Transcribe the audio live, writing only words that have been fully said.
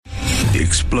the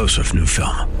explosive new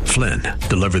film, Flynn,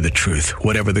 Deliver the Truth,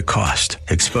 Whatever the Cost,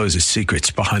 exposes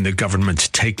secrets behind the government's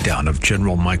takedown of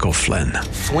General Michael Flynn.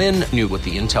 Flynn knew what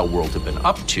the intel world had been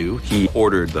up to. He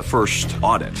ordered the first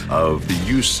audit of the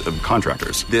use of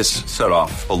contractors. This set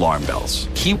off alarm bells.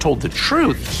 He told the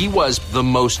truth. He was the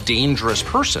most dangerous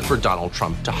person for Donald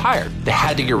Trump to hire. They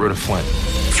had to get rid of Flynn.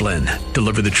 Flynn,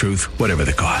 Deliver the Truth, Whatever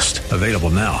the Cost. Available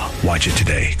now. Watch it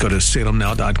today. Go to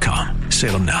salemnow.com.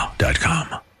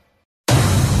 salemnow.com.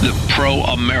 The Pro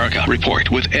America Report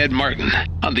with Ed Martin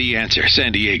on The Answer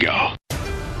San Diego.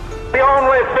 The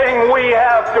only thing we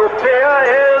have to fear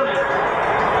is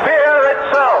fear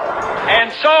itself.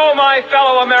 And so, my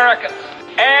fellow Americans,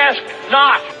 ask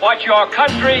not what your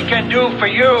country can do for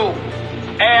you.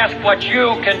 Ask what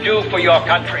you can do for your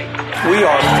country. We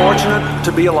are fortunate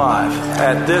to be alive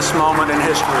at this moment in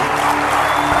history.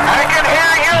 I can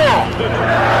hear you.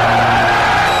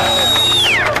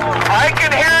 I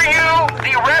can hear you.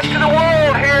 The rest of the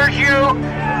world hears you.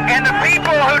 And the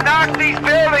people who knock these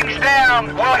buildings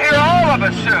down will hear all of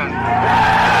us soon.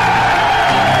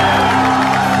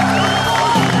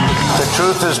 The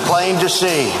truth is plain to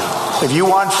see. If you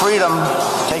want freedom,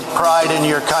 take pride in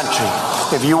your country.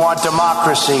 If you want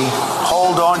democracy,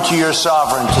 hold on to your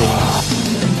sovereignty.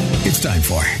 It's time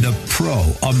for the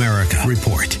Pro America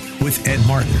Report with Ed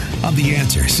Martin on The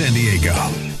Answer San Diego.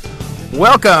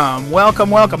 Welcome.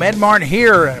 Ed Martin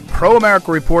here, Pro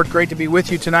America Report. Great to be with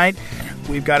you tonight.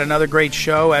 We've got another great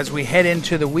show as we head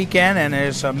into the weekend, and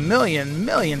there's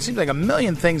seems like a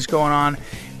million things going on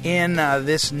in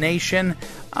this nation.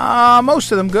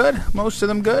 Most of them good.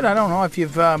 I don't know if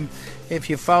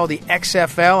you follow the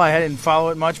XFL. I didn't follow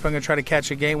it much, but I'm going to try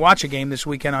to watch a game this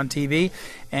weekend on TV.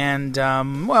 And,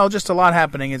 just a lot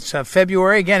happening. It's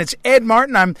February. Again, it's Ed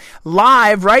Martin. I'm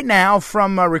live right now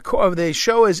from the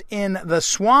show is in the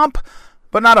swamp,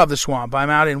 but not of the swamp. I'm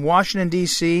out in Washington,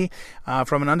 D.C.,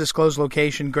 from an undisclosed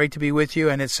location. Great to be with you.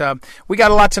 And we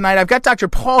got a lot tonight. I've got Dr.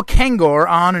 Paul Kengor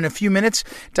on in a few minutes.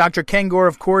 Dr. Kengor,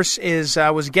 of course,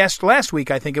 was guest last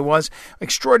week, I think it was.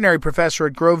 Extraordinary professor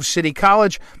at Grove City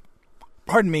College.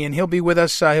 Pardon me, and he'll be with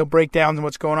us. He'll break down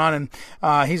what's going on,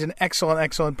 and he's an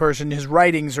excellent person. His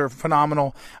writings are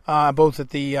phenomenal, both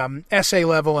at the essay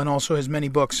level and also his many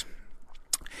books.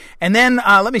 And then,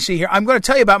 let me see here. I'm going to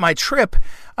tell you about my trip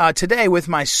today with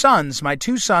my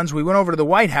two sons. We went over to the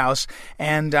White House,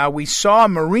 and we saw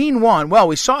Marine One. Well,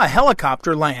 we saw a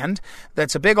helicopter land.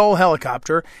 That's a big old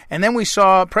helicopter. And then we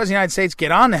saw President of the United States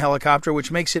get on the helicopter,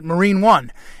 which makes it Marine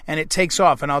One. And it takes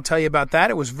off, and I'll tell you about that.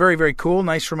 It was very, very cool.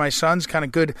 Nice for my sons. Kind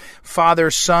of good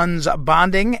father-sons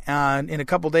bonding. In a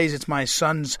couple days, it's my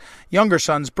younger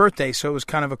son's birthday, so it was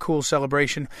kind of a cool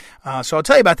celebration. So I'll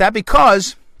tell you about that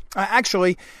because...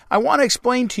 Actually, I want to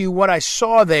explain to you what I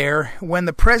saw there when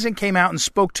the president came out and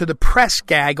spoke to the press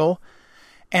gaggle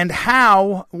and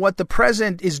how what the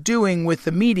president is doing with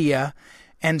the media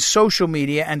and social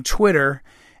media and Twitter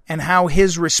and how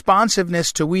his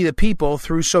responsiveness to we the people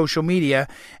through social media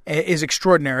is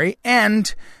extraordinary,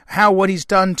 and how what he's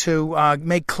done to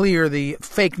make clear the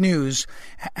fake news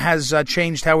has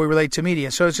changed how we relate to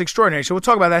media. So it's extraordinary. So we'll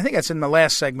talk about that. I think that's in the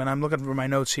last segment. I'm looking for my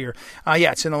notes here.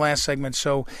 It's in the last segment,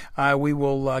 so we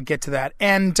will get to that.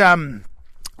 And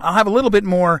I'll have a little bit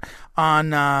more on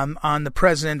the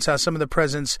president, some of the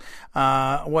president's,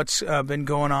 what's been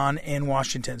going on in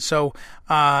Washington. So,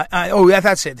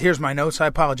 that's it. Here's my notes. I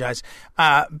apologize.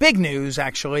 Big news,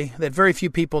 actually, that very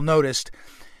few people noticed.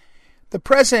 The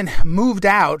president moved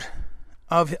out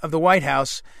of the White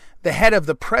House the head of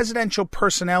the Presidential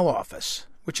Personnel Office,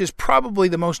 which is probably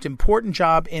the most important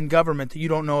job in government that you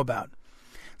don't know about.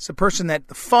 It's the person that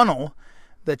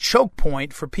the choke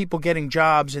point for people getting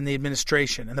jobs in the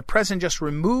administration. And the president just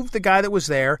removed the guy that was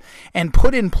there and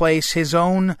put in place his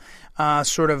own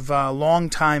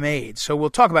long-time aide. So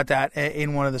we'll talk about that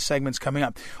in one of the segments coming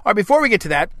up. All right, before we get to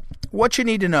that, what you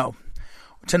need to know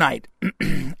tonight.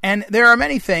 And there are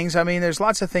many things. I mean, there's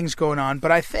lots of things going on.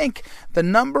 But I think the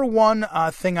number one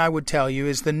thing I would tell you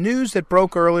is the news that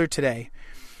broke earlier today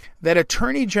that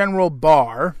Attorney General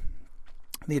Barr,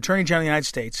 the Attorney General of the United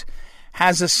States,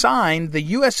 has assigned the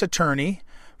U.S. Attorney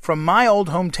from my old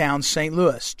hometown, St.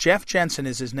 Louis. Jeff Jensen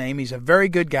is his name. He's a very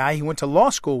good guy. He went to law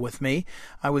school with me.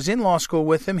 I was in law school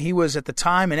with him. He was, at the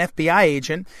time, an FBI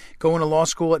agent going to law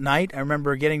school at night. I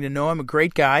remember getting to know him, a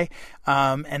great guy.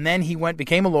 And then he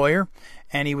became a lawyer,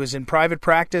 and he was in private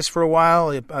practice for a while,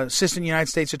 assistant United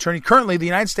States Attorney, currently the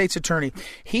United States Attorney.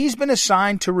 He's been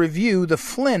assigned to review the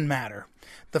Flynn matter,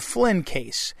 the Flynn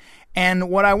case. And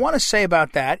what I want to say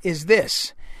about that is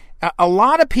this. A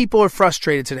lot of people are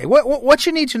frustrated today. What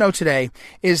you need to know today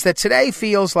is that today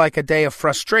feels like a day of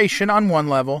frustration on one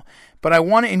level. But I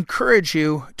want to encourage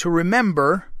you to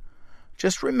remember,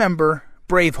 just remember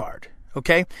Braveheart.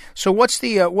 Okay, so what's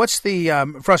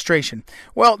the frustration?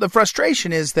 Well, the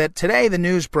frustration is that today the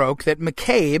news broke that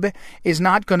McCabe is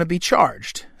not going to be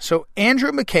charged. So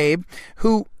Andrew McCabe,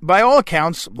 who by all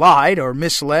accounts lied or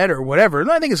misled or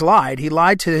whatever, I think is lied. He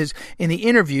lied in the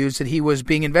interviews that he was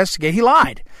being investigated. He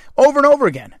lied over and over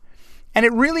again. And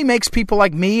it really makes people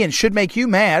like me, and should make you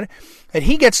mad, that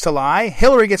he gets to lie,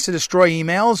 Hillary gets to destroy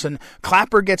emails, and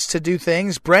Clapper gets to do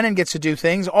things, Brennan gets to do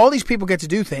things, all these people get to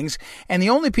do things, and the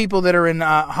only people that are in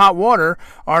hot water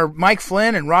are Mike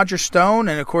Flynn and Roger Stone,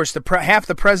 and of course half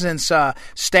the president's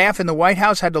staff in the White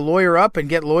House had to lawyer up and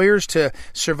get lawyers to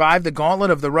survive the gauntlet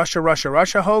of the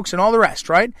Russia hoax and all the rest,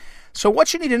 right? So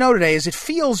what you need to know today is it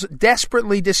feels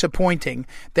desperately disappointing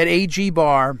that AG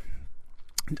Barr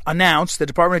announced, the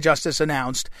Department of Justice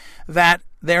announced, that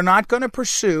they're not going to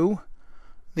pursue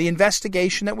the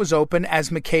investigation that was open as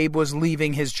McCabe was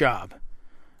leaving his job.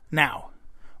 Now,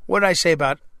 what did I say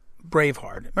about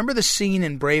Braveheart? Remember the scene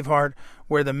in Braveheart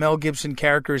where the Mel Gibson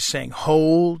character is saying,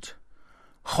 hold,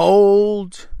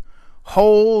 hold,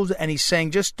 hold, and he's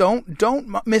saying, just don't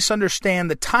misunderstand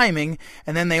the timing,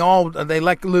 and then they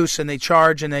let loose and they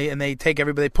charge and they take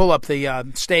everybody, they pull up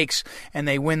the stakes and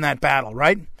they win that battle,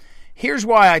 right? Here's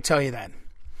why I tell you that.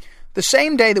 The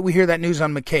same day that we hear that news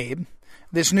on McCabe,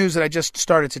 this news that I just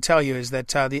started to tell you is that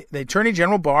the Attorney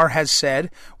General Barr has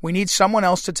said we need someone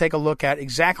else to take a look at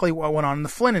exactly what went on in the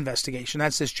Flynn investigation.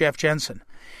 That's this Jeff Jensen.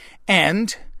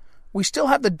 And we still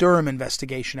have the Durham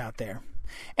investigation out there.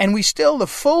 And the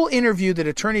full interview that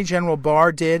Attorney General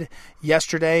Barr did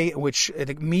yesterday, which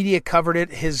the media covered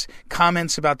it, his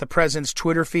comments about the president's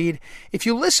Twitter feed. If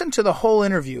you listen to the whole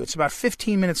interview, it's about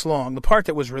 15 minutes long, the part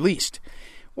that was released.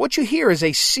 What you hear is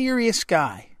a serious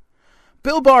guy.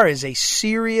 Bill Barr is a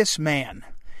serious man.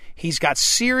 He's got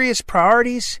serious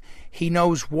priorities. He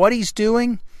knows what he's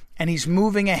doing, and he's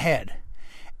moving ahead.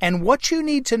 And what you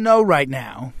need to know right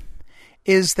now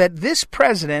is that this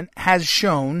president has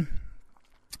shown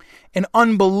an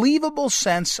unbelievable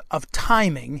sense of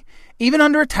timing, even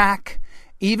under attack,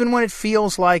 even when it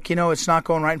feels like, it's not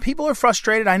going right. And people are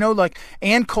frustrated. I know, like,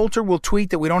 Ann Coulter will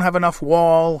tweet that we don't have enough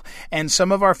wall, and some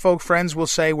of our folk friends will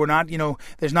say we're not,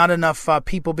 there's not enough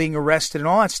people being arrested and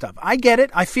all that stuff. I get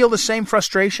it. I feel the same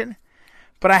frustration.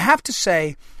 But I have to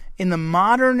say, in the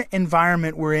modern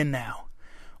environment we're in now,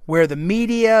 where the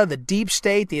media, the deep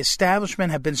state, the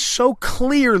establishment have been so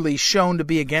clearly shown to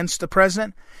be against the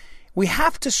president, we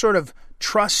have to sort of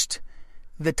trust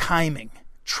the timing,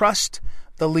 trust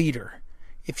the leader.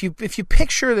 If you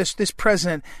picture this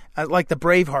president like the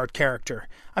Braveheart character,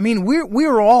 I mean,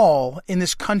 we're all in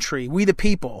this country, we the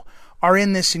people, are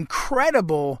in this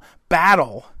incredible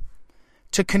battle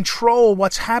to control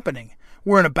what's happening.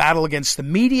 We're in a battle against the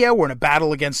media. We're in a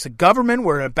battle against the government.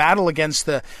 We're in a battle against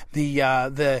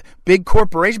the big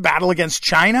corporation, battle against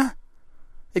China.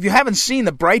 If you haven't seen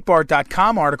the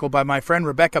Breitbart.com article by my friend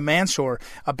Rebecca Mansour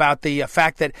about the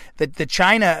fact that the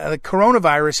China, the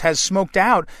coronavirus has smoked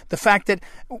out, the fact that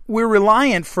we're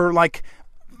reliant for like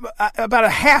about a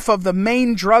half of the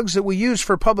main drugs that we use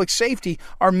for public safety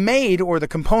are made, or the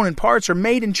component parts are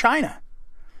made in China.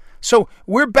 So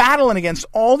we're battling against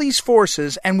all these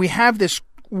forces, and we have this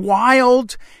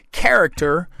wild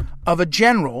character of a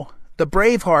general, the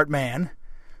Braveheart man,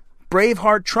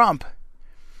 Braveheart Trump.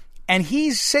 And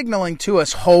he's signaling to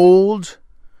us, hold,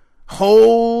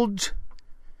 hold,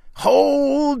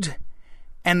 hold.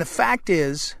 And the fact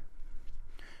is,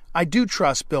 I do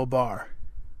trust Bill Barr.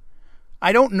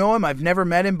 I don't know him. I've never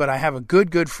met him, but I have a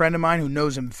good friend of mine who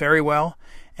knows him very well.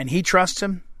 And he trusts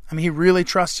him. I mean, he really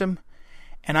trusts him.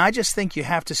 And I just think you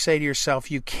have to say to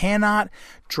yourself, you cannot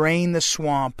drain the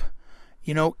swamp.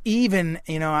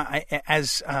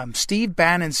 As Steve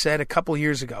Bannon said a couple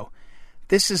years ago,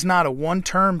 this is not a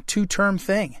one-term, two-term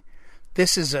thing.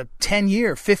 This is a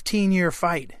 10-year, 15-year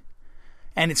fight.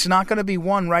 And it's not going to be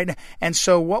one right now. And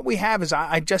so what we have is,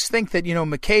 I just think that,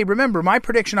 McCabe, remember, my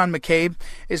prediction on McCabe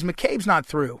is McCabe's not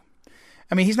through.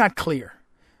 I mean, he's not clear.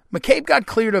 McCabe got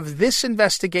cleared of this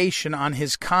investigation on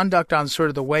his conduct on sort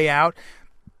of the way out.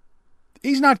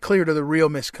 He's not cleared of the real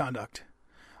misconduct.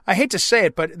 I hate to say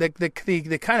it, but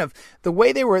the kind of the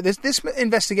way they were, this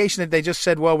investigation that they just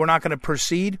said, well, we're not going to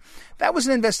proceed, that was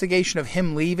an investigation of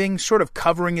him leaving, sort of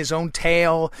covering his own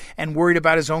tail and worried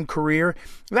about his own career.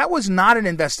 That was not an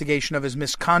investigation of his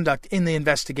misconduct in the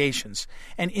investigations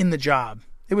and in the job.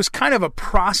 It was kind of a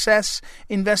process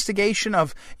investigation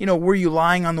of, were you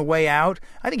lying on the way out?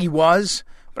 I think he was.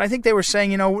 But I think they were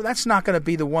saying, that's not going to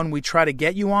be the one we try to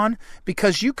get you on,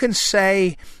 because you can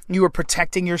say you were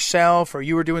protecting yourself or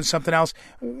you were doing something else.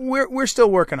 We're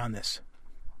still working on this.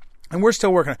 And we're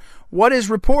still working on it. What is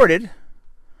reported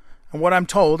and what I'm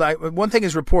told, one thing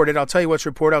is reported. I'll tell you what's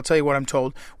reported. I'll tell you what I'm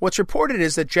told. What's reported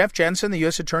is that Jeff Jensen, the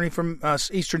U.S. Attorney from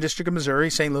Eastern District of Missouri,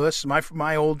 St. Louis,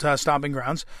 my old stomping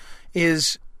grounds,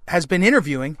 has been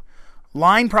interviewing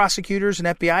line prosecutors and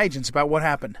FBI agents about what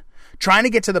happened, trying to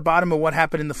get to the bottom of what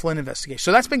happened in the Flynn investigation.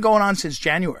 So that's been going on since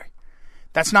January.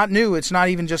 That's not new. It's not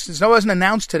even just, it wasn't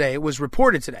announced today. It was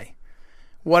reported today.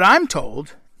 What I'm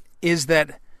told is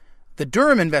that the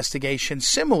Durham investigation,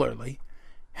 similarly,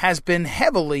 has been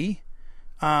heavily,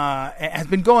 has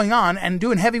been going on and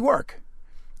doing heavy work,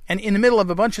 and in the middle of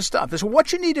a bunch of stuff. So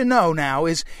what you need to know now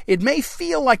is it may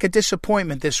feel like a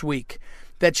disappointment this week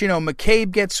that,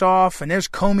 McCabe gets off and there's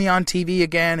Comey on TV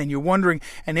again, and you're wondering,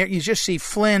 and there, you just see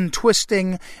Flynn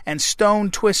twisting and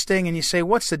Stone twisting, and you say,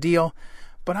 what's the deal?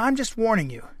 But I'm just warning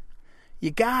you.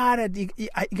 You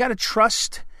gotta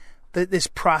trust this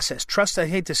process. Trust, I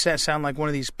hate to sound like one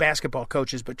of these basketball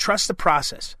coaches, but trust the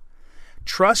process.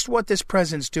 Trust what this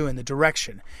president's doing, the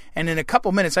direction. And in a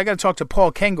couple minutes, I got to talk to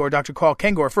Paul Kengor, Dr. Paul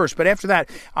Kengor first. But after that,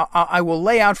 I will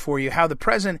lay out for you how the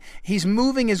president, he's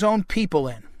moving his own people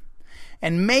in.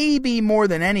 And maybe more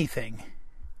than anything,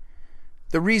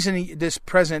 the reason this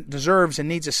president deserves and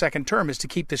needs a second term is to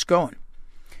keep this going.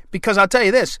 Because I'll tell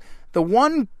you this, the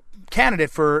one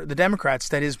candidate for the Democrats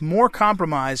that is more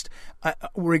compromised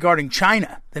regarding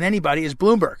China than anybody is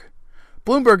Bloomberg.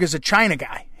 Bloomberg is a China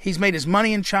guy. He's made his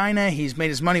money in China. He's made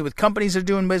his money with companies that are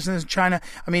doing business in China.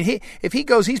 I mean, if he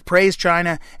goes, he's praised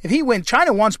China. If he wins,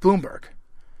 China wants Bloomberg.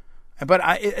 But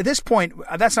at this point,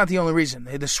 that's not the only reason.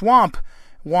 The swamp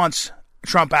wants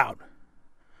Trump out.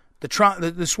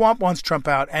 The swamp wants Trump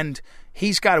out, and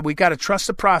we got to trust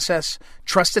the process,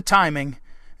 trust the timing,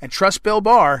 and trust Bill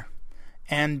Barr.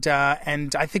 And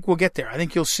I think we'll get there. I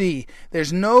think you'll see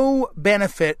there's no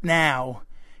benefit now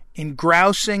in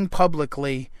grousing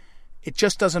publicly. It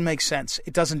just doesn't make sense.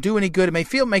 It doesn't do any good. It may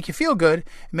make you feel good. It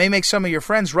may make some of your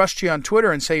friends rush to you on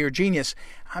Twitter and say you're a genius.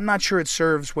 I'm not sure it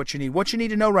serves what you need. What you need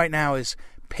to know right now is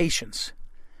patience.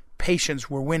 Patience,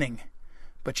 we're winning.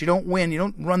 But you don't win. You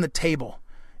don't run the table.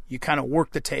 You kind of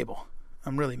work the table.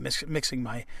 I'm really mixing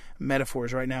my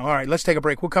metaphors right now. All right, let's take a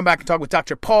break. We'll come back and talk with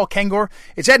Dr. Paul Kengor.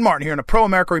 It's Ed Martin here on a Pro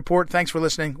America Report. Thanks for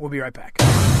listening. We'll be right back.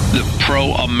 The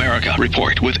Pro America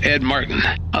Report with Ed Martin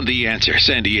on The Answer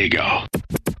San Diego.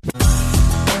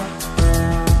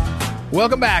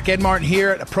 Welcome back. Ed Martin here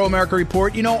at a Pro America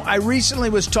Report. I recently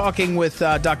was talking with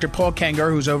Dr. Paul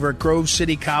Kengor, who's over at Grove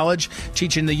City College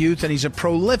teaching the youth, and he's a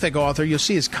prolific author. You'll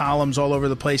see his columns all over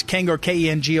the place. Kengor,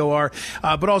 Kengor,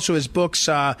 but also his books.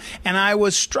 And I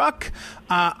was struck.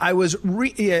 And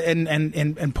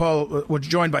Paul was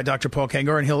joined by Dr. Paul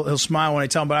Kengor, and he'll smile when I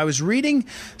tell him. But I was reading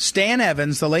Stan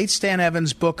Evans, the late Stan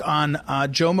Evans book on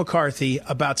Joe McCarthy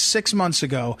about 6 months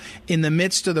ago, in the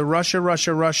midst of the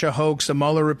Russia hoax, the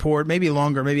Mueller report, maybe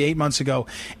longer, maybe 8 months ago.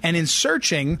 And in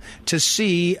searching to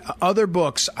see other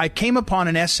books, I came upon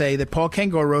an essay that Paul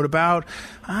Kengor wrote about,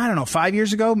 5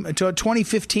 years ago,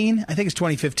 2015. I think it's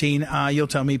 2015. You'll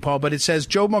tell me, Paul. But it says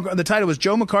the title was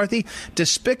Joe McCarthy,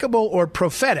 Despicable or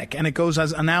Prophetic, and it goes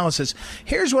as analysis.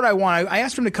 Here's what I want. I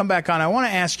asked him to come back on. I want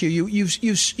to ask you.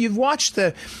 You've watched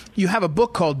you have a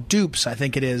book called Dupes, I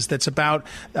think it is, that's about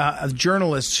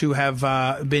journalists who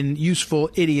have been useful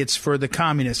idiots for the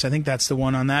communists. I think that's the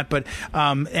one on that. But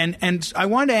and I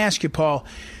wanted to ask you, Paul,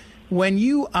 when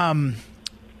you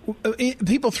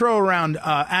people throw around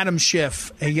Adam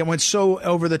Schiff. He went so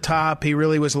over the top. He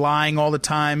really was lying all the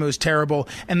time. It was terrible.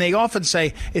 And they often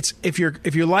say it's if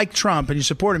you like Trump and you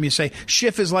support him, you say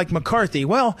Schiff is like McCarthy.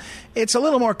 Well, it's a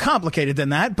little more complicated than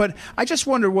that. But I just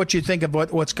wonder what you think of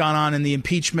what's gone on in the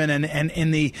impeachment and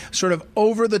in the sort of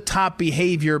over the top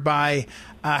behavior by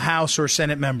House or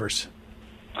Senate members.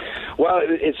 Well,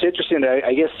 it's interesting,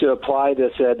 I guess, to apply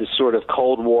this sort of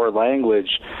Cold War language.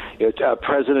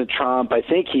 President Trump, I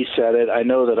think he said it, I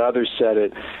know that others said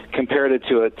it, compared it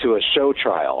to a show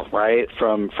trial, right,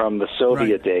 from the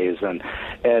Soviet days. And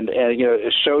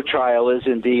a show trial is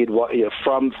indeed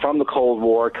from the Cold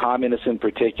War, communists in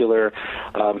particular.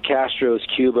 Castro's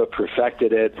Cuba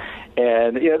perfected it.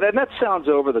 And that sounds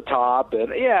over the top,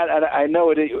 and I know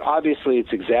it. Obviously,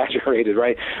 it's exaggerated,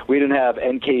 right? We didn't have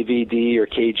NKVD or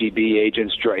KGB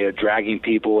agents dragging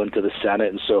people into the Senate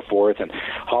and so forth, and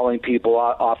hauling people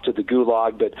off to the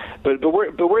Gulag. But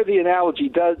where the analogy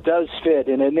does fit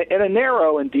in a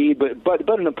narrow, indeed,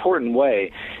 but an important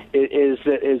way, is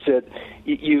that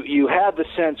you had the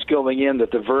sense going in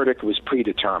that the verdict was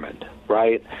predetermined,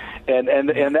 right? And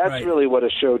that's right. Really what a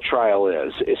show trial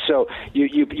is. So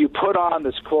you put on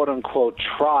this quote unquote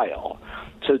trial,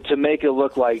 to make it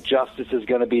look like justice is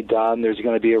going to be done. There's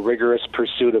going to be a rigorous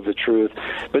pursuit of the truth.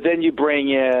 But then you bring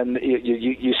in,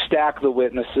 you stack the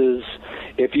witnesses.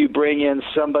 If you bring in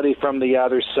somebody from the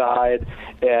other side,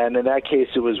 and in that case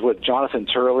it was Jonathan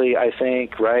Turley, I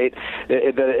think, right?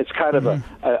 It's kind of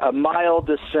a mild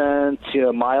dissent,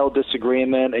 mild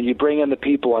disagreement, and you bring in the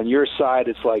people on your side.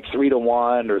 It's like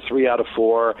 3-1 or 3 out of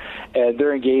 4, and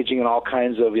they're engaging in all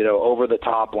kinds of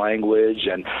over-the-top language.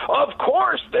 And of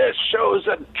course, this shows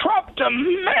that Trump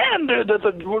demanded that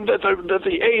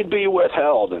the aid be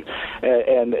withheld, and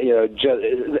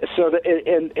so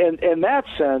in that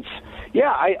sense. Yeah,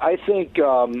 I think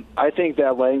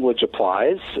that language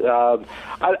applies.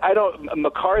 I don't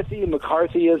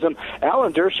McCarthyism.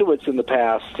 Alan Dershowitz in the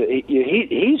past,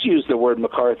 he's used the word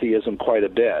McCarthyism quite a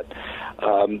bit.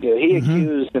 He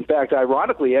accused, in fact,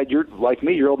 ironically, Ed, you're like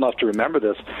me, you're old enough to remember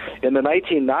this. In the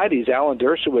 1990s, Alan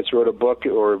Dershowitz wrote a book,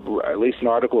 or at least an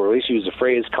article, or at least used a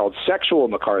phrase called "sexual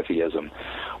McCarthyism,"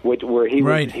 where he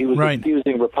was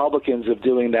accusing Republicans of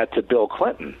doing that to Bill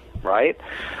Clinton. Right.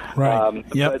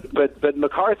 Yep. But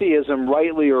McCarthyism,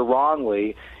 rightly or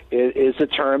wrongly, is a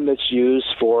term that's used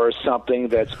for something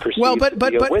that's perceived to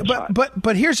be a witch hunt.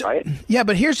 But here's right?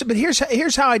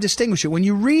 here's how I distinguish it. When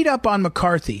you read up on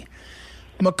McCarthy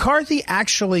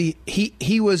actually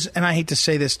he was, and I hate to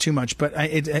say this too much, but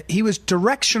he was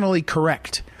directionally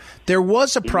correct. There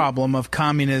was a problem of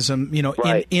communism,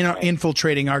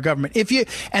 infiltrating our government.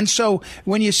 So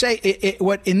when you say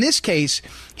what in this case,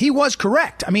 he was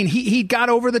correct. I mean, he got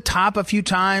over the top a few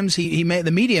times. The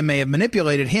media may have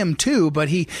manipulated him too, but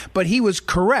he was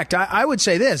correct. I would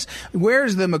say this: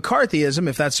 where's the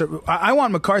McCarthyism? I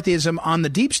want McCarthyism on the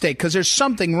deep state because there's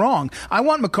something wrong. I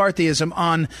want McCarthyism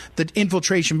on the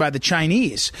infiltration by the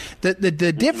Chinese.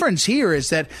 The difference here is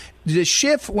that the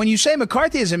shift, when you say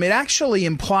McCarthyism, it actually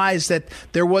implies that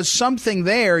there was something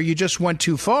there. You just went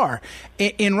too far.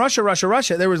 In Russia,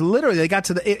 there was literally, they got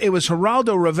to it was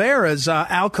Geraldo Rivera's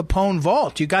Al Capone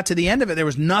vault. You got to the end of it, there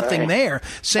was nothing there.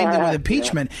 Same thing with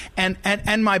impeachment. Yeah.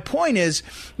 And my point is,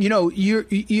 who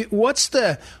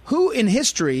in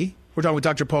history, we're talking with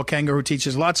Dr. Paul Kenger, who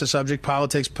teaches lots of subjects,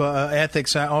 politics,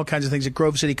 ethics, all kinds of things at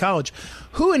Grove City College.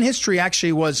 Who in history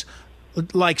actually was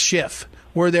like Schiff?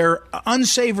 Were there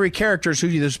unsavory characters who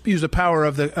use the power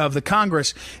of the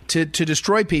Congress to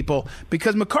destroy people?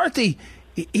 Because McCarthy,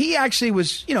 he actually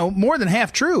was, more than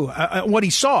half true. What he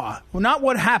saw, well, not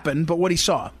what happened, but what he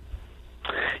saw.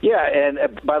 Yeah,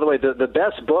 and by the way, the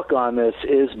best book on this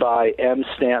is by M.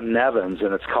 Stanton Evans,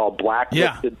 and it's called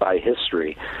Blacklisted by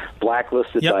History.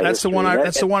 Blacklisted by that's History.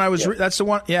 That's the one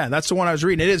I was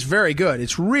reading. It is very good.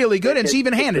 It's really good, and it's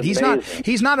even-handed. He's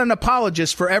not an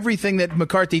apologist for everything that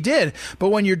McCarthy did, but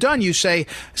when you're done, you say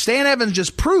Stan Evans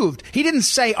just proved. He didn't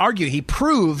say argue. He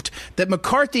proved that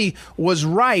McCarthy was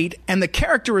right, and the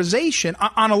characterization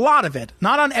on a lot of it,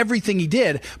 not on everything he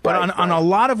did, but on a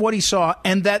lot of what he saw,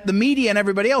 and that the media and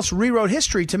everybody else rewrote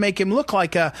history to make him look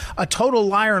like a total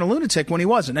liar and a lunatic when he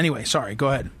wasn't. Anyway, sorry, go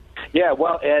ahead. Yeah,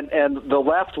 well, and the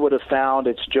left would have found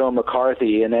it's Joe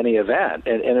McCarthy in any event.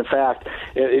 And in fact,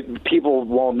 people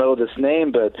won't know this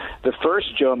name, but the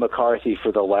first Joe McCarthy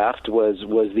for the left was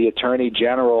the Attorney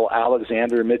General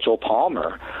Alexander Mitchell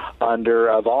Palmer under,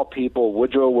 of all people,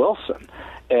 Woodrow Wilson.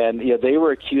 And they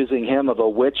were accusing him of a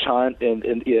witch hunt in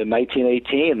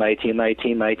 1918,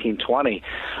 1919, 1920,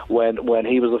 when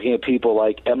he was looking at people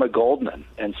like Emma Goldman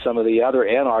and some of the other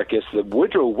anarchists that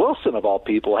Woodrow Wilson, of all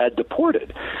people, had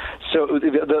deported. So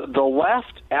the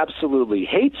left absolutely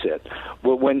hates it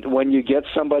when you get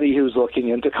somebody who's looking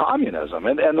into communism.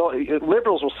 And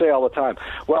liberals will say all the time,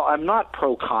 well, I'm not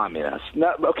pro-communist.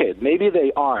 Okay, maybe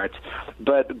they aren't,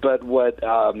 but what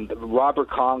Robert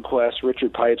Conquest,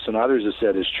 Richard Pipes, and others have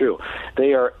said is true.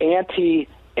 They are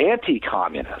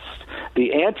anti-communist.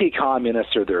 The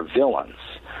anti-communists are their villains.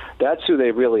 That's who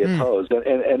they really oppose.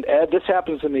 And Ed, this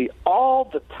happens to me all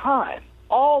the time.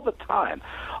 I'll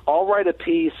write a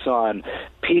piece on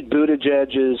Pete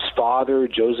Buttigieg's father,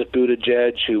 Joseph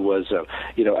Buttigieg, who was a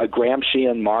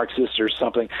Gramscian Marxist or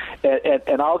something,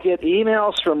 and I'll get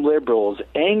emails from liberals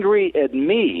angry at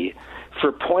me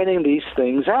for pointing these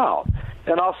things out.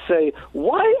 And I'll say,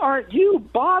 why aren't you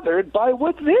bothered by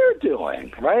what they're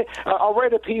doing, right? I'll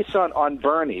write a piece on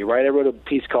Bernie, right? I wrote a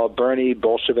piece called Bernie,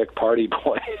 Bolshevik Party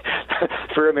Boy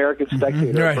for American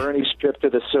Spectator. Right. Bernie stripped to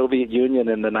the Soviet Union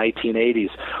in the 1980s.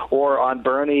 Or on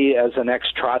Bernie as an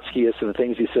ex-Trotskyist and the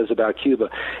things he says about Cuba.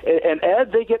 And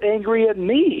Ed, they get angry at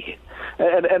me.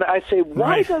 And I say,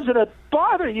 why doesn't it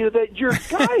bother you that your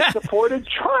guy supported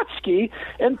Trotsky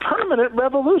and permanent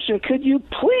revolution? Could you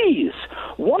please,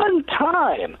 one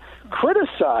time,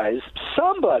 criticize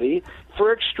somebody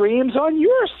for extremes on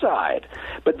your side.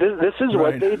 But this is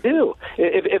what they do.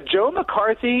 If Joe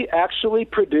McCarthy actually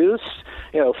produced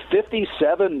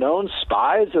 57 known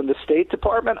spies in the State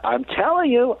Department, I'm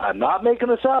telling you, I'm not making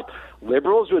this up,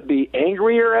 liberals would be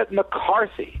angrier at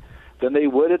McCarthy than they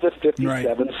would at the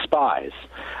 57 spies.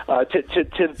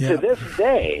 To this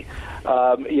day,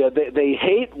 they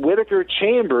hate Whittaker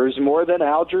Chambers more than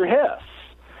Alger Hiss.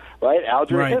 Right,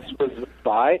 Alger Hiss was the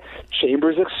spy.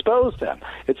 Chambers exposed them.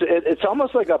 It's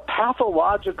almost like a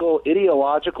pathological,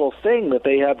 ideological thing that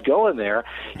they have going there.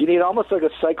 You need almost like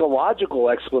a psychological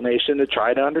explanation to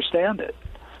try to understand it.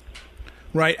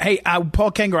 Right. Hey, Paul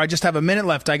Kengor, I just have a minute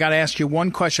left. I got to ask you one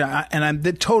question, and I'm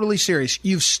totally serious.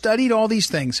 You've studied all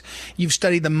these things. You've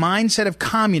studied the mindset of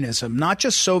communism, not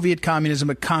just Soviet communism,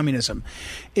 but communism.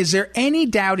 Is there any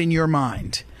doubt in your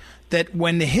mind that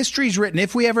when the history is written,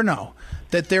 if we ever know,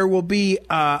 that there will be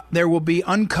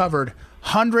uncovered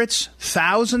hundreds,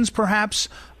 thousands perhaps,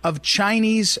 of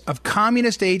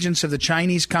communist agents of the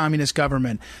Chinese Communist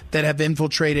government that have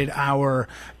infiltrated our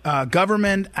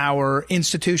government, our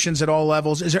institutions at all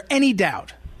levels? Is there any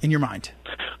doubt in your mind?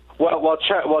 Well,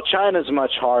 China's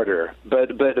much harder, but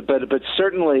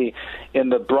certainly in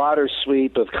the broader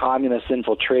sweep of communist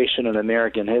infiltration in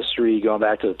American history, going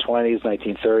back to the 20s,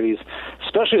 1930s,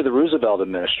 especially the Roosevelt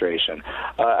administration,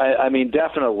 I mean,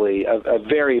 definitely a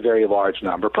very, very large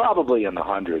number, probably in the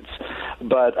hundreds.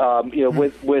 But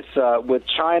with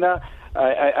China.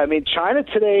 I mean, China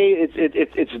today,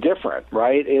 it's different,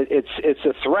 right? It's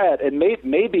a threat, and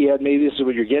maybe this is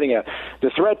what you're getting at. The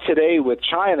threat today with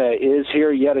China is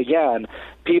here yet again,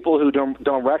 people who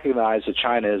don't recognize that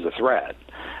China is a threat.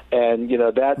 And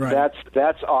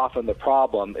that's often the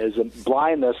problem, is a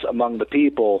blindness among the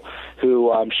people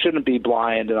who shouldn't be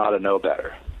blind and ought to know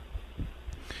better.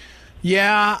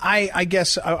 Yeah, I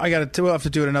guess we'll have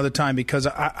to do it another time, because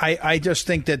I just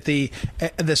think that the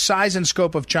size and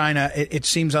scope of China, it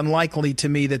seems unlikely to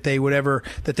me that they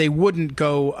wouldn't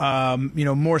go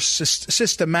more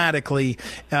systematically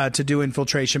to do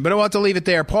infiltration. But I'll have to leave it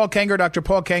there. Paul Kengor, Dr.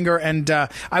 Paul Kengor, and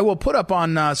I will put up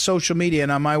on social media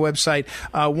and on my website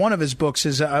one of his books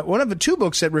is one of the two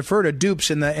books that refer to dupes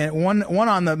one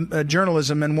on the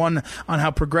journalism and one on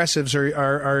how progressives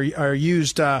are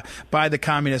used by the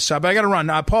communists. But I got to run.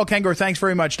 Paul Kengor, thanks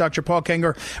very much, Dr. Paul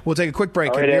Kengor. We'll take a quick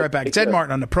break and be right back. It's Ed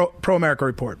Martin on the Pro America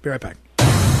Report. Be right back.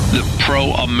 The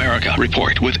Pro America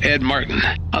Report with Ed Martin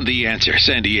on The Answer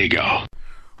San Diego.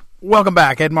 Welcome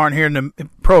back. Ed Martin here in the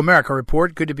Pro America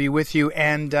Report. Good to be with you.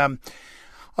 And I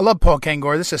love Paul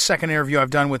Kengor. This is the second interview I've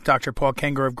done with Dr. Paul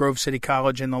Kengor of Grove City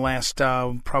College in the last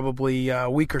probably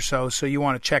week or so. So you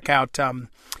want to check out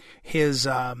his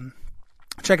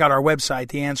check out our website,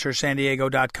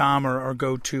 theanswersandiego.com, or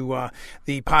go to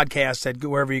the podcast at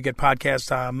wherever you get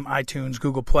podcasts, iTunes,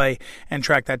 Google Play, and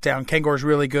track that down. Kengor's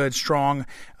really good, strong,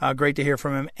 great to hear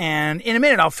from him. And in a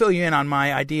minute, I'll fill you in on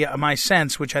my idea, my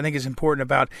sense, which I think is important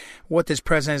about what this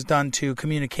president has done to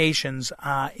communications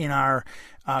in our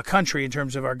country, in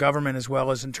terms of our government as well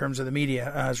as in terms of the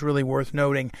media, is really worth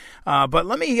noting. But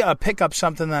let me pick up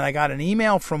something that I got an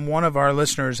email from one of our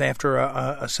listeners after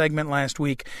a segment last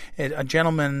week.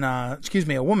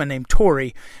 A woman named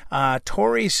Tori.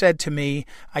 Tori said to me,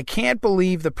 "I can't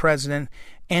believe the president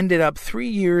ended up 3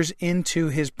 years into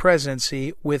his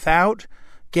presidency without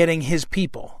getting his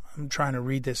people." I'm trying to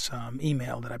read this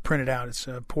email that I printed out. It's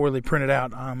poorly printed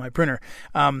out on my printer.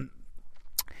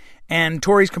 And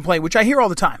Tori's complaint, which I hear all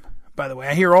the time, by the way.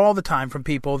 I hear all the time from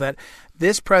people that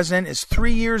this president is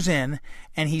 3 years in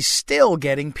and he's still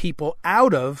getting people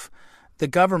out of the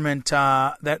government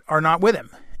that are not with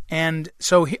him. And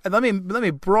so let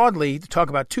me broadly talk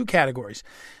about two categories.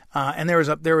 And there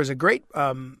was a great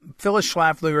Phyllis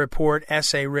Schlafly report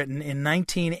essay written in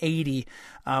 1980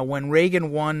 when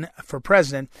Reagan won for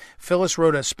president. Phyllis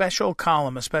wrote a special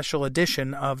column, a special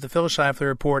edition of the Phyllis Schlafly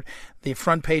report, the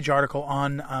front page article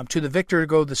on "To the Victor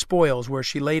Go the Spoils," where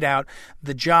she laid out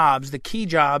the key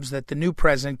jobs that the new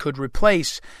president could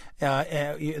replace,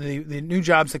 the new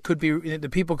jobs that the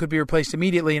people could be replaced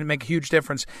immediately and make a huge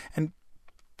difference. And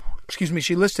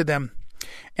she listed them.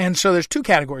 And so there's two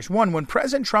categories. One, when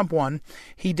President Trump won,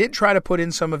 he did try to put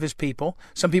in some of his people,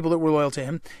 some people that were loyal to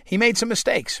him. He made some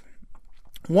mistakes.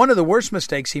 One of the worst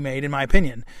mistakes he made, in my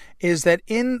opinion, is that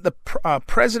in the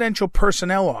presidential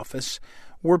personnel office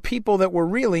were people that were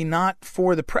really not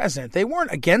for the president. They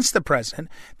weren't against the president.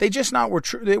 They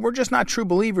were just not true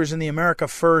believers in the America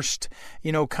First,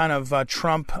 kind of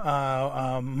Trump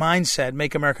mindset,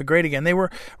 make America great again. They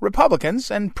were Republicans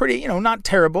and pretty, not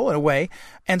terrible in a way.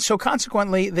 And so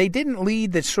consequently, they didn't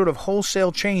lead this sort of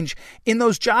wholesale change in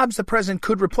those jobs the president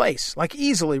could replace, like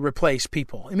easily replace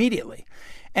people immediately.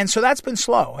 And so that's been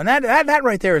slow. And that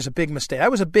right there is a big mistake.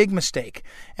 That was a big mistake.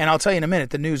 And I'll tell you in a minute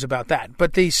the news about that.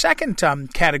 But the second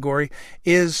category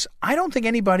is I don't think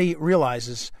anybody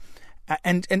realizes,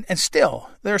 and still,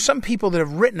 there are some people that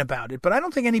have written about it, but I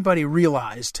don't think anybody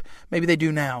realized, maybe they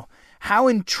do now, how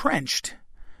entrenched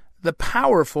the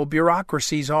powerful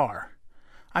bureaucracies are.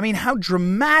 I mean, how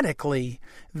dramatically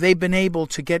they've been able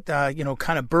to get,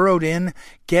 kind of burrowed in,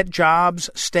 get jobs,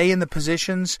 stay in the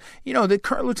positions.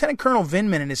 Lieutenant Colonel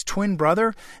Vindman and his twin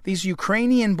brother, these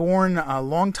Ukrainian-born,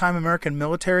 longtime American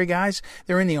military guys,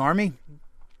 they're in the Army.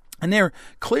 And they're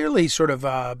clearly sort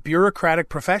of bureaucratic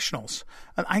professionals.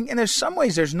 And there's some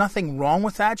ways there's nothing wrong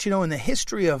with that. In the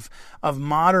history of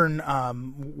modern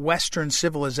Western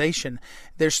civilization,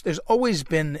 there's always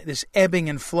been this ebbing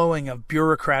and flowing of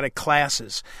bureaucratic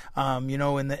classes. In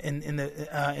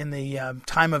the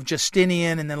time of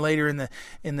Justinian, and then later in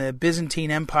the Byzantine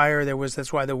Empire,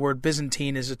 that's why the word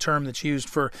Byzantine is a term that's used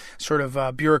for sort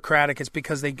of bureaucratic. It's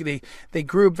because they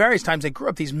grew up various times. They grew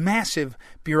up these massive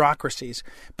bureaucracies.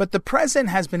 But the president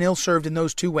has been ill-served in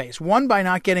those two ways. One, by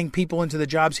not getting people into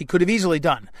the jobs he could have easily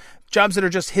done, jobs that are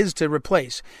just his to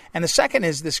replace. And the second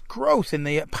is this growth in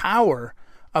the power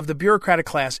of the bureaucratic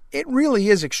class. It really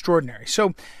is extraordinary.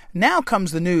 So now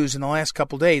comes the news in the last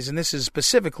couple of days, and this is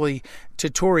specifically to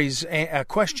Tori's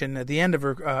question at the end of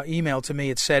her email to me.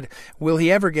 It said, will he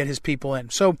ever get his people in?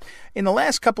 So in the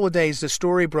last couple of days, the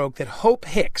story broke that Hope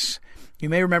Hicks, you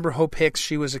may remember Hope Hicks,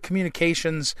 she was a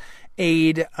communications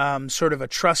aide, sort of a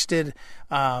trusted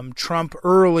Trump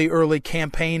early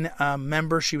campaign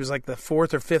member. She was like the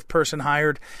fourth or fifth person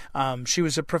hired. She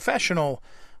was a professional.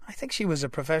 I think she was a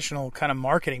professional kind of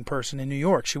marketing person in New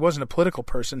York. She wasn't a political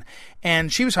person,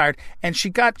 and she was hired. And she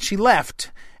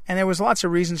left, and there was lots of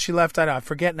reasons she left. I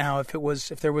forget now if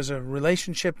there was a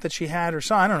relationship that she had or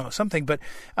something. I don't know, something. But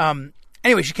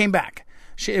anyway, she came back.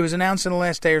 It was announced in the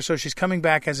last day or so she's coming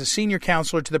back as a senior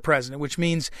counselor to the president, which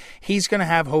means he's going to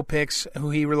have Hope Hicks,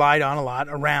 who he relied on a lot,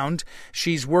 around.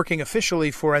 She's working officially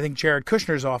for, I think, Jared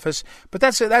Kushner's office. But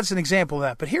that's an example of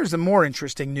that. But here's the more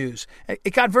interesting news.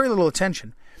 It got very little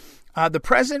attention. The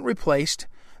president replaced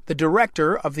the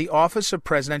director of the Office of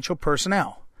Presidential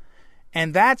Personnel.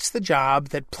 And that's the job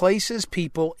that places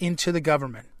people into the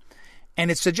government. And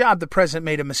it's the job the president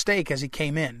made a mistake as he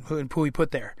came in, who he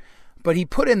put there. But he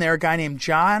put in there a guy named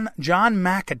John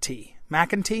McEntee.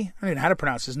 McEntee? I don't know how to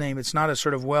pronounce his name. It's not a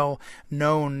sort of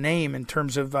well-known name in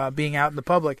terms of being out in the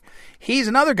public. He's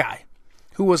another guy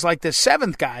who was like the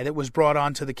seventh guy that was brought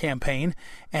onto the campaign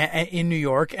in New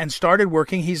York and started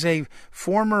working. He's a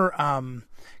former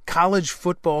college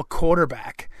football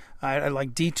quarterback,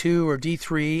 like D2 or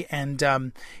D3,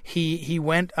 and he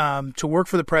went to work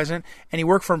for the president, and he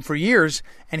worked for him for years,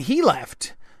 and he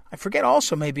left. I forget,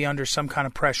 also maybe under some kind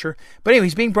of pressure. But anyway,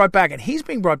 he's being brought back, and he's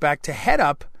being brought back to head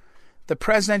up the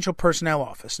Presidential Personnel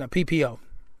Office, now PPO.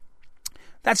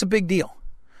 That's a big deal.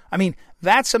 I mean,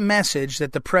 that's a message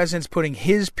that the president's putting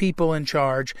his people in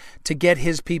charge to get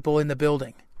his people in the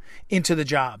building, into the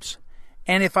jobs.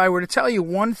 And if I were to tell you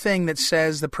one thing that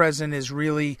says the president is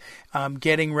really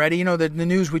getting ready, the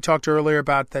news we talked earlier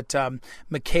about that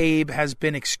McCabe has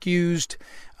been excused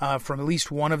from at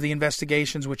least one of the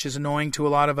investigations, which is annoying to a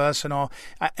lot of us and all.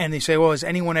 And they say, well, is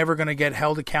anyone ever going to get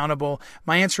held accountable?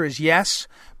 My answer is yes,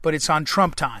 but it's on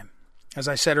Trump time, as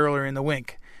I said earlier in the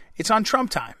wink. It's on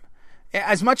Trump time.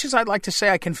 As much as I'd like to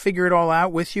say I can figure it all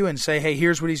out with you and say, hey,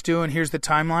 here's what he's doing, here's the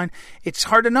timeline, it's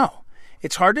hard to know.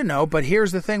 It's hard to know, but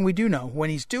here's the thing we do know. When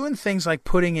he's doing things like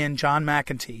putting in John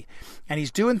McEntee, and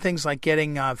he's doing things like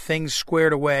getting things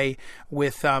squared away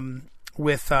with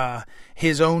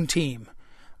his own team,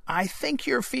 I think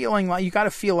you're feeling like you got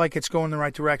to feel like it's going in the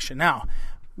right direction. Now,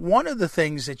 one of the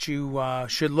things that you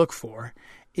should look for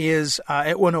is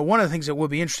one of the things that would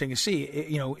be interesting to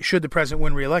see, should the president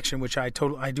win re-election, which I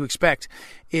do expect,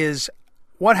 is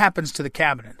what happens to the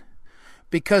cabinet.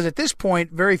 Because at this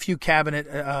point, very few cabinet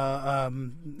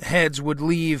heads would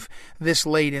leave this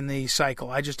late in the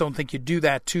cycle. I just don't think you'd do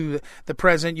that to the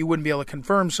president. You wouldn't be able to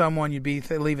confirm someone. You'd be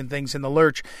leaving things in the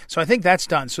lurch. So I think that's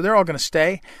done. So they're all going to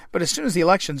stay. But as soon as the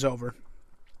election's over,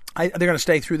 they're going to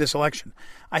stay through this election.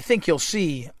 I think you'll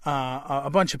see a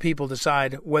bunch of people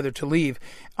decide whether to leave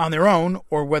on their own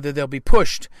or whether they'll be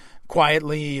pushed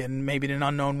quietly and maybe in an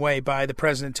unknown way by the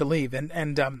president to leave.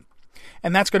 And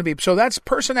And that's going to be, so that's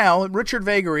personnel. Richard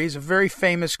Vagary is a very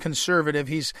famous conservative.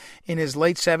 He's in his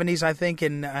late 70s, I think,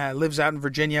 and lives out in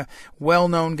Virginia.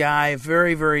 Well-known guy,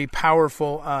 very, very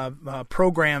powerful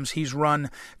programs he's run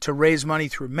to raise money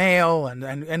through mail,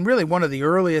 and really one of the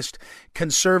earliest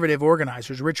conservative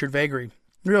organizers, Richard Vagary.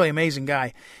 Really amazing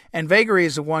guy. And Vagary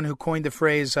is the one who coined the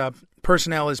phrase,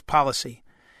 personnel is policy.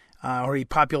 Or he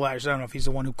popularized, I don't know if he's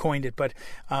the one who coined it, but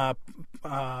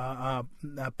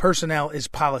personnel is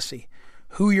policy.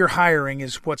 Who you're hiring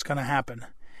is what's going to happen.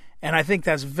 And I think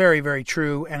that's very, very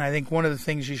true. And I think one of the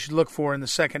things you should look for in the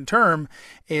second term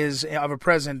is of a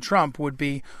President Trump would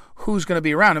be who's going to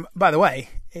be around him. By the way,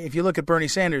 if you look at Bernie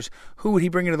Sanders, who would he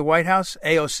bring into the White House?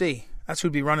 AOC. That's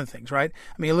who'd be running things, right?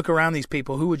 I mean, you look around these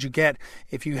people. Who would you get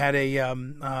if you had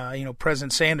a,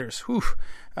 President Sanders? Whew,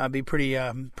 be pretty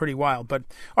wild. But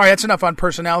all right, that's enough on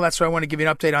personnel. That's why I want to give you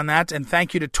an update on that. And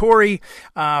thank you to Tori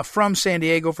from San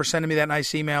Diego for sending me that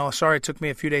nice email. Sorry it took me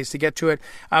a few days to get to it.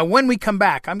 When we come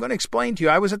back, I'm going to explain to you.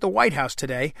 I was at the White House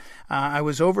today. I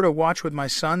was over to watch with my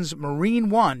sons Marine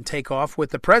One take off with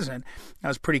the president. That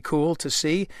was pretty cool to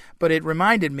see. But it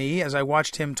reminded me, as I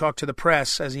watched him talk to the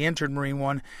press as he entered Marine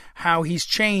One, how he's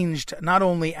changed not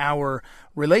only our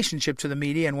relationship to the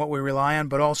media and what we rely on,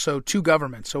 but also to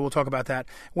government. So we'll talk about that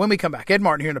when we come back. Ed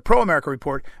Martin here in the Pro America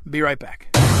Report. Be right back.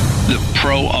 The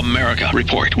Pro America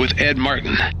Report with Ed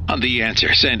Martin on The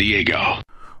Answer San Diego.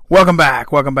 Welcome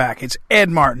back. Welcome back. It's Ed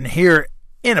Martin here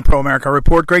in a Pro America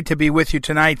Report. Great to be with you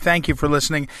tonight. Thank you for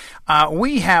listening. Let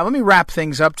me wrap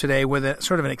things up today with a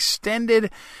sort of an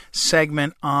extended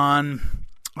segment on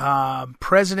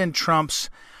President Trump's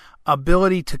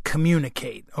ability to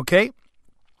communicate. Okay.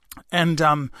 And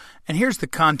here's the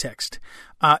context.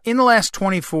 In the last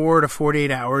 24 to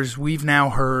 48 hours, we've now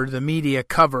heard the media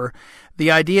cover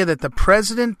the idea that the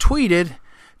president tweeted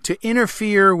to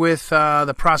interfere with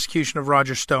the prosecution of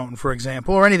Roger Stone, for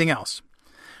example, or anything else.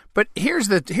 But here's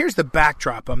the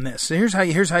backdrop on this. Here's how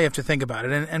you have to think about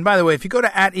it. And by the way, if you go to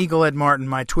 @EagleEdMartin,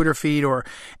 my Twitter feed, or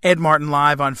Ed Martin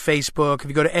Live on Facebook, if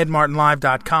you go to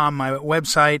edmartinlive.com, my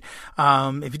website,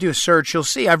 if you do a search, you'll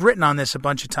see I've written on this a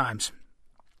bunch of times.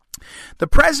 The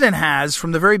president has,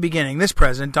 from the very beginning, this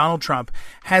president, Donald Trump,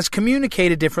 has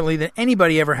communicated differently than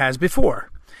anybody ever has before.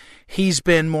 He's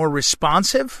been more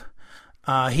responsive.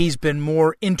 He's been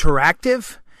more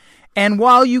interactive. And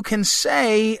while you can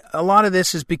say a lot of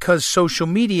this is because social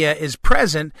media is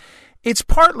present, it's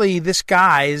partly this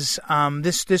guy's,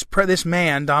 this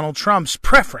man, Donald Trump's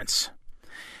preference.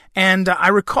 And I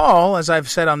recall, as I've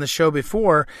said on the show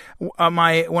before, when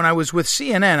I was with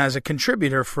CNN as a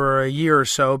contributor for a year or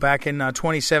so back in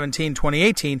 2017,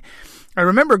 2018, I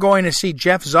remember going to see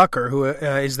Jeff Zucker, who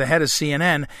is the head of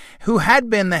CNN, who had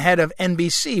been the head of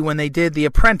NBC when they did The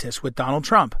Apprentice with Donald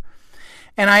Trump.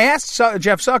 And I asked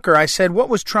Jeff Zucker, I said, what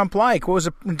was Trump like? What was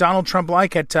Donald Trump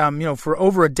like at, for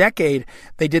over a decade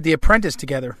they did The Apprentice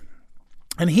together?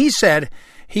 And he said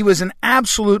he was an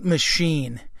absolute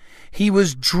machine. He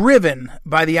was driven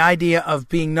by the idea of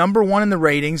being number one in the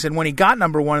ratings, and when he got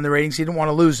number one in the ratings, he didn't want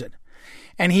to lose it.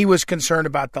 And he was concerned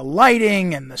about the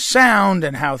lighting and the sound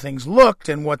and how things looked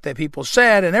and what the people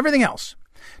said and everything else.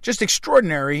 Just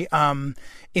extraordinary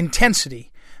intensity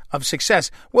of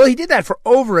success. Well, he did that for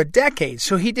over a decade.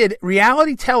 So he did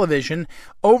reality television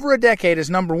over a decade as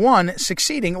number one,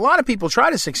 succeeding. A lot of people try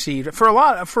to succeed.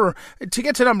 To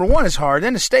get to number one is hard.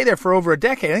 Then to stay there for over a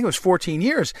decade, I think it was 14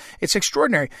 years. It's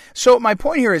extraordinary. So my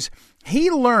point here is he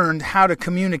learned how to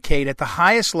communicate at the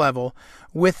highest level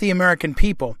with the American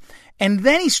people. And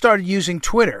then he started using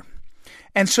Twitter.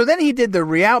 And so then he did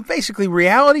basically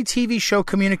reality TV show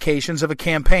communications of a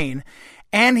campaign,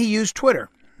 and he used Twitter.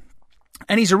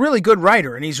 And he's a really good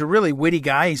writer, and he's a really witty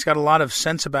guy. He's got a lot of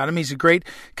sense about him. He's a great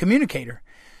communicator.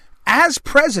 As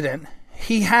president,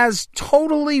 he has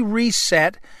totally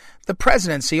reset the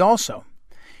presidency also.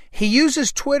 He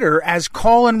uses Twitter as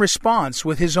call and response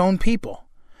with his own people.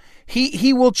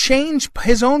 He will change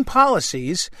his own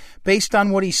policies based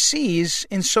on what he sees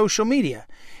in social media.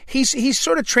 He's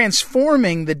sort of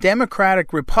transforming the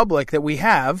democratic republic that we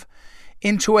have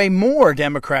into a more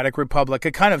democratic republic,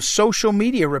 a kind of social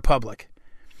media republic.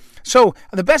 So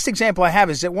the best example I have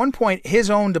is at one point his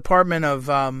own Department of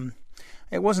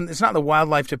it's not the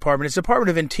Wildlife Department, it's the Department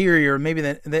of Interior, maybe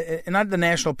not the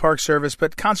National Park Service,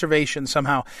 but Conservation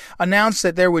somehow, announced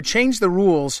that there would change the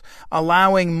rules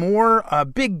allowing more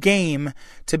big game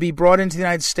to be brought into the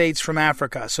United States from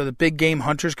Africa, so the big game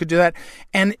hunters could do that.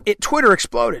 And Twitter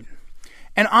exploded.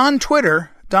 And on Twitter,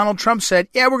 Donald Trump said,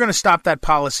 yeah, we're going to stop that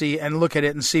policy and look at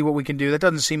it and see what we can do. That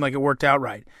doesn't seem like it worked out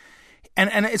right.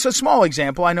 And it's a small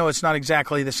example. I know it's not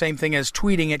exactly the same thing as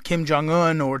tweeting at Kim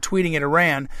Jong-un or tweeting at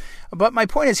Iran. But my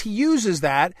point is he uses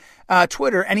that,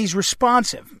 Twitter, and he's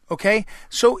responsive, okay?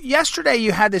 So yesterday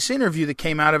you had this interview that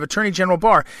came out of Attorney General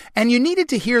Barr, and you needed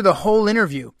to hear the whole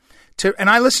interview. And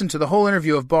I listened to the whole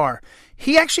interview of Barr.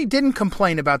 He actually didn't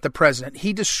complain about the president.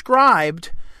 He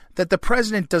described that the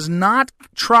president has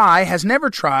never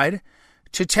tried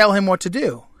to tell him what to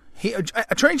do.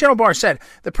 Attorney General Barr said,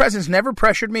 the president's never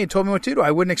pressured me and told me what to do.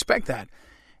 I wouldn't expect that.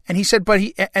 And he said,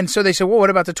 and so they said, well, what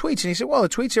about the tweets? And he said, well, the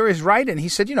tweets are his right. And he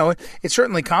said, it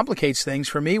certainly complicates things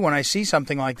for me when I see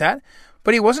something like that.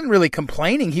 But he wasn't really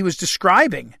complaining. He was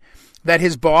describing that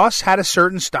his boss had a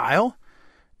certain style,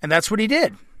 and that's what he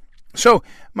did. So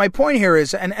my point here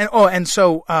is,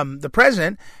 the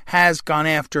president has gone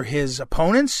after his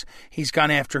opponents. He's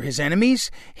gone after his enemies.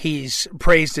 He's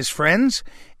praised his friends.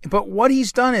 But what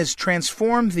he's done is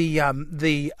transform the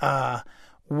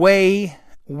way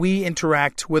we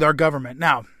interact with our government.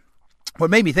 Now, what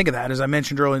made me think of that, as I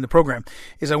mentioned earlier in the program,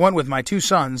 is I went with my two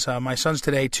sons,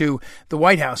 today, to the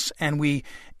White House, and we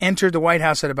entered the White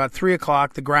House at about 3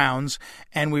 o'clock, the grounds,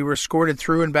 and we were escorted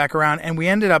through and back around, and we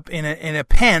ended up in a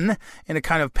pen, in a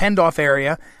kind of penned-off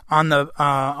area on the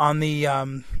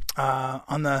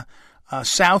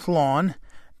south lawn,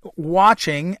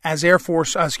 watching as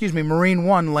Marine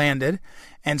One landed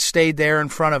and stayed there in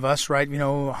front of us, right,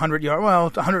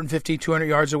 150, 200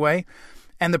 yards away.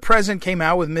 And the president came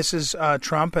out with Mrs.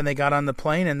 Trump, and they got on the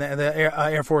plane and the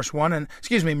Air Force One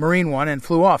Marine One, and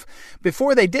flew off.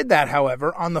 Before they did that,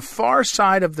 however, on the far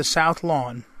side of the south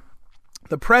lawn,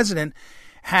 the president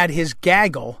had his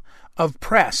gaggle of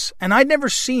press. And I'd never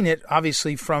seen it,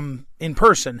 obviously, from in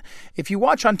person. If you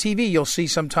watch on TV, you'll see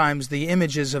sometimes the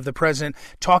images of the president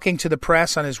talking to the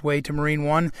press on his way to Marine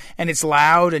One, and it's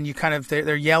loud, and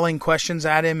they're yelling questions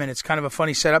at him, and it's kind of a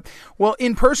funny setup. Well,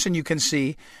 in person, you can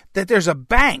see that there's a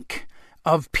bank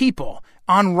of people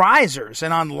on risers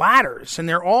and on ladders, and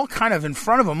they're all kind of in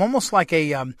front of him, almost like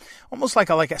a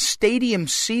stadium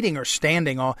seating or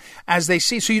standing, all as they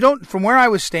see. So you don't, from where I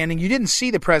was standing, you didn't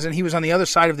see the president. He was on the other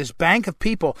side of this bank of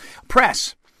people,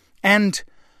 press, and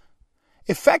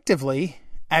effectively,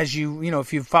 as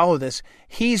if you follow this,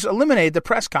 he's eliminated the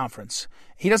press conference.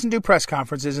 He doesn't do press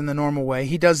conferences in the normal way.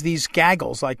 He does these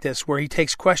gaggles like this, where he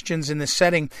takes questions in this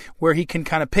setting where he can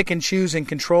kind of pick and choose and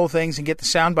control things and get the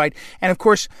soundbite. And of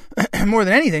course, more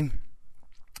than anything,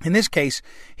 in this case,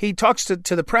 he talks to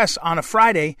the press on a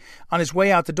Friday on his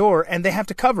way out the door, and they have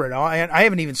to cover it. I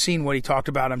haven't even seen what he talked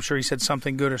about. I'm sure he said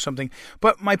something good or something.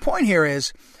 But my point here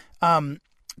is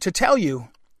to tell you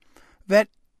that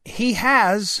he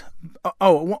has,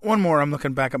 one more, I'm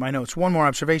looking back at my notes, one more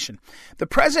observation. The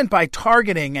president, by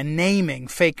targeting and naming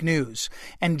fake news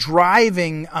and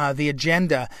driving the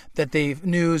agenda that the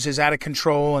news is out of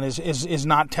control and is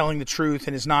not telling the truth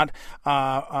and is not,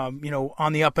 on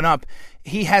the up and up,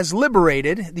 he has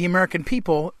liberated the American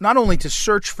people not only to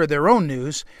search for their own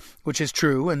news, which is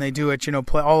true, and they do it,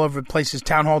 all over places.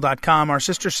 Townhall.com, our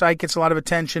sister site, gets a lot of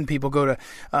attention. People go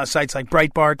to sites like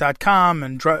Breitbart.com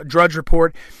and Drudge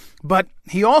Report. But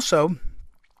he also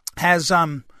has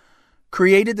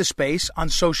created the space on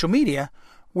social media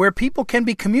where people can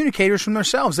be communicators from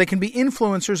themselves. They can be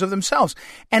influencers of themselves.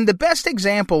 And the best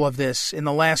example of this in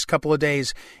the last couple of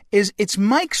days it's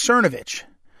Mike Cernovich.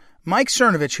 Mike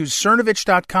Cernovich, who's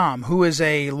Cernovich.com, who is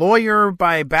a lawyer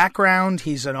by background.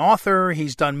 He's an author.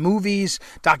 He's done movies,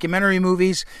 documentary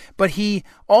movies, but he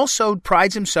also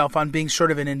prides himself on being sort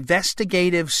of an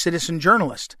investigative citizen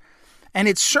journalist. And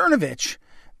it's Cernovich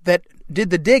that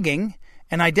did the digging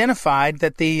and identified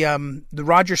that the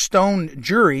Roger Stone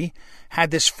jury had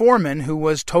this foreman who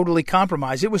was totally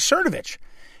compromised. It was Cernovich.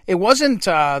 It wasn't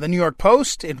the New York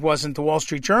Post. It wasn't the Wall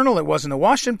Street Journal. It wasn't the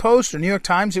Washington Post or New York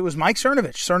Times. It was Mike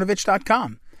Cernovich,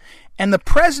 Cernovich.com. And the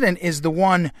president is the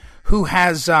one who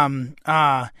has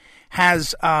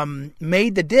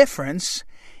made the difference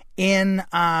in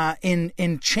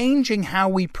changing how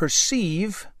we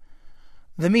perceive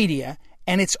the media.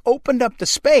 And it's opened up the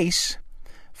space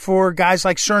for guys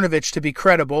like Cernovich to be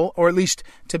credible, or at least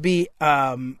to be,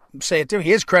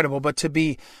 he is credible, but to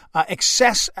be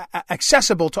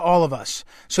accessible to all of us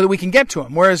so that we can get to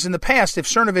him. Whereas in the past, if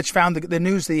Cernovich found the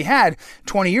news that he had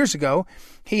 20 years ago,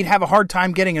 he'd have a hard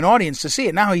time getting an audience to see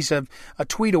it. Now he's a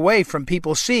tweet away from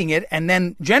people seeing it. And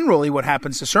then generally what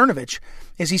happens to Cernovich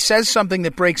is he says something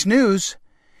that breaks news.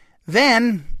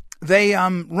 Then they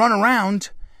run around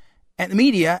at the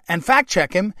media and fact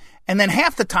check him. And then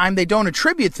half the time they don't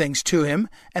attribute things to him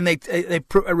and they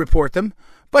report them,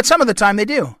 but some of the time they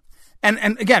do.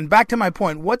 And again, back to my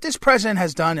point, what this president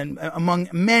has done, and among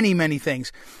many, many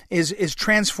things, is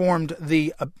transformed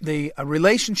the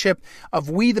relationship of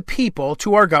we the people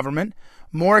to our government,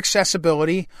 more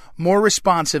accessibility, more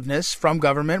responsiveness from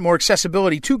government, more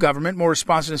accessibility to government, more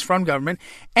responsiveness from government,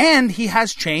 and he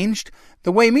has changed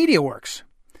the way media works,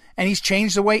 and he's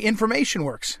changed the way information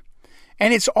works.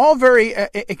 And it's all very,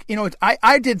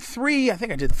 I did three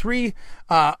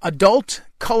adult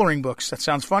coloring books. That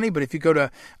sounds funny, but if you go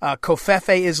to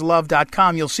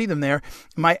covfeisLove.com, you'll see them there.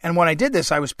 And when I did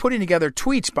this, I was putting together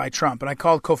tweets by Trump, and I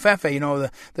called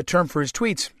covfefe, the term for his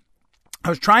tweets. I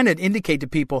was trying to indicate to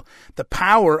people the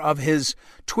power of his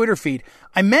Twitter feed.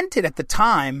 I meant it at the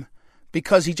time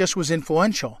because he just was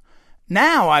influential.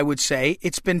 Now I would say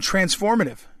it's been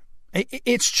transformative.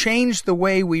 It's changed the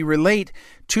way we relate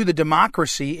to the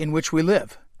democracy in which we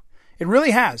live. It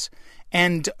really has.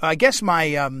 And I guess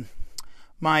my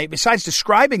besides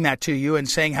describing that to you and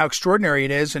saying how extraordinary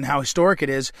it is and how historic it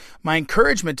is, my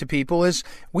encouragement to people is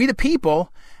we the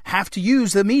people have to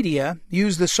use the media,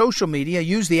 use the social media,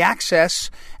 use the access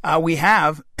we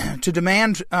have to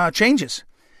demand changes.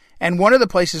 And one of the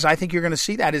places I think you're going to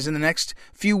see that is in the next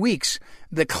few weeks.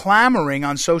 The clamoring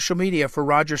on social media for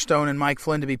Roger Stone and Mike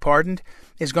Flynn to be pardoned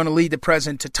is going to lead the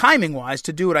president to, timing-wise,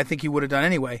 to do what I think he would have done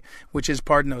anyway, which is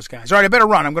pardon those guys. All right, I better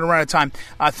run. I'm going to run out of time.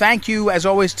 Thank you, as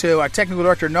always, to our technical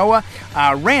director, Noah.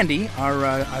 Randy,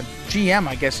 our GM,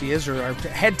 I guess he is, or our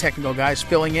head technical guy, is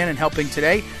filling in and helping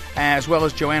today, as well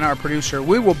as Joanna, our producer.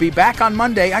 We will be back on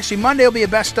Monday. Actually, Monday will be a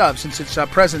best of since it's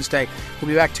President's Day. We'll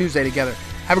be back Tuesday together.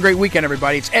 Have a great weekend,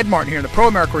 everybody. It's Ed Martin here in the Pro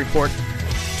America Report.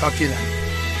 Talk to you then.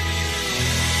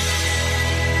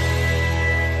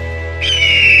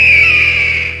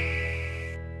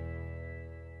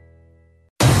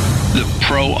 The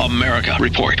Pro America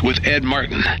Report with Ed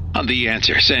Martin on The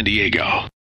Answer San Diego.